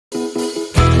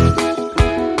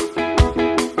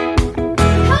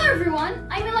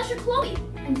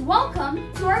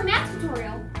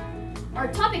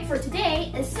Our topic for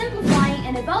today is simplifying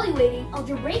and evaluating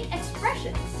algebraic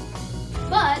expressions.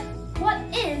 But what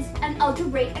is an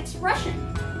algebraic expression?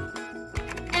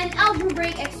 An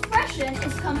algebraic expression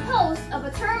is composed of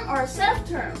a term or a set of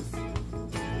terms.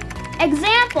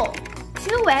 Example,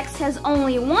 2x has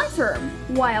only one term,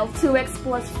 while 2x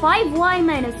plus 5y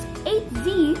minus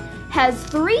 8z has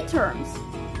 3 terms.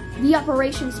 The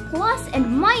operations plus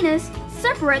and minus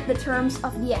separate the terms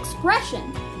of the expression.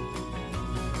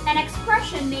 An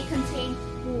expression may contain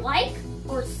like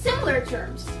or similar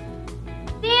terms.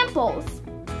 Examples,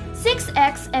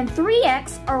 6x and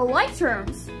 3x are like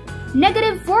terms.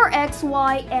 Negative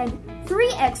 4xy and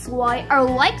 3xy are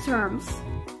like terms.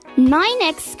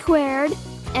 9x squared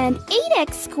and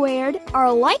 8x squared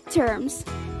are like terms.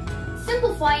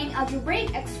 Simplifying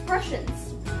algebraic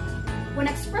expressions. When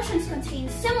expressions contain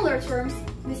similar terms,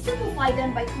 we simplify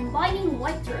them by combining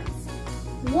like terms.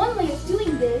 One way of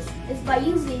doing this is by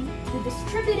using the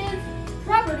distributive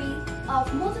property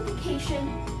of multiplication,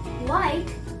 like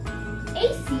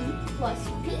AC plus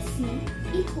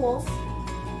BC equals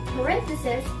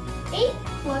parenthesis 8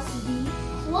 plus B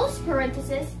close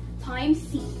parenthesis times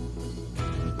C.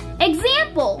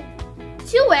 Example,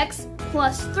 2x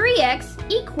plus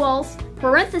 3x equals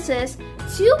parenthesis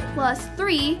 2 plus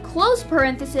 3 close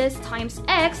parenthesis times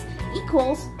x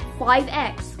equals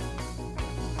 5x.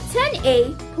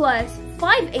 10a plus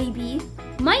 5ab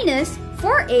minus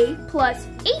 4a plus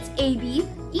 8ab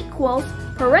equals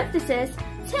parenthesis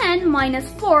 10 minus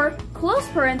 4 close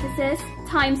parenthesis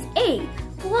times a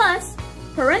plus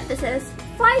parenthesis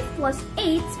 5 plus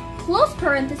 8 close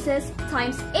parenthesis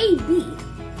times ab.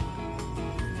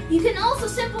 You can also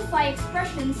simplify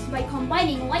expressions by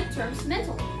combining like terms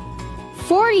mentally.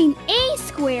 14a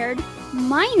squared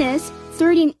minus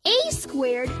 13a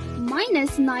squared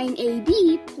minus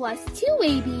 9ab plus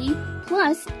 2ab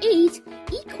plus 8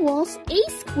 equals a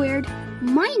squared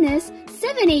minus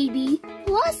 7ab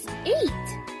plus 8.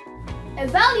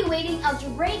 Evaluating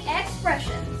algebraic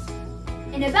expressions.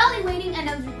 In evaluating an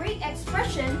algebraic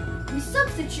expression, we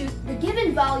substitute the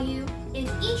given value in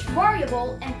each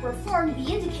variable and perform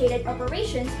the indicated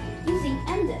operations using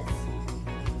MDIS.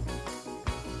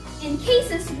 In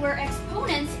cases where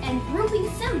exponents and grouping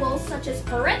symbols such as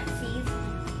parentheses,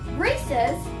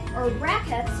 braces, or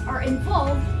brackets are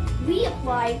involved, we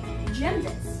apply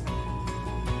GEMDIS.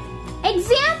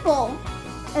 Example,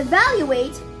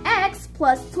 evaluate x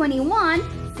plus 21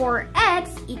 for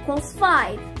x equals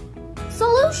 5.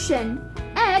 Solution,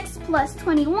 x plus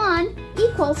 21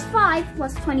 equals 5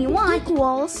 plus 21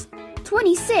 equals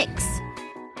 26.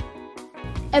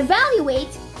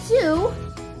 Evaluate 2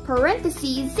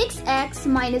 parentheses 6x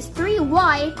minus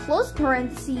 3y close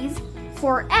parentheses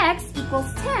for x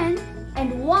equals 10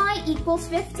 and y equals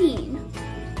 15.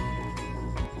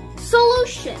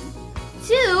 Solution,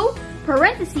 2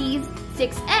 parentheses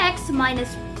 6x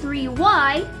minus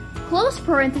 3y close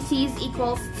parentheses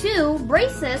equals 2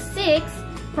 braces 6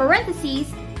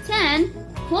 parentheses 10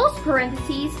 close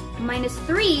parentheses minus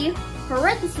 3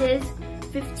 parentheses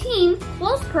 15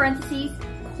 close parentheses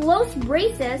close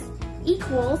braces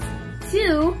equals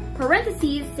 2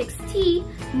 parentheses 6t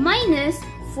minus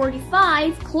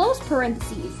 45 close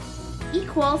parentheses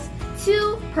equals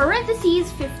 2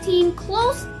 parentheses 15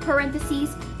 close parentheses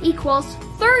equals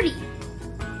 30.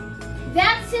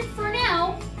 That's it for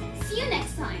now. See you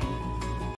next time.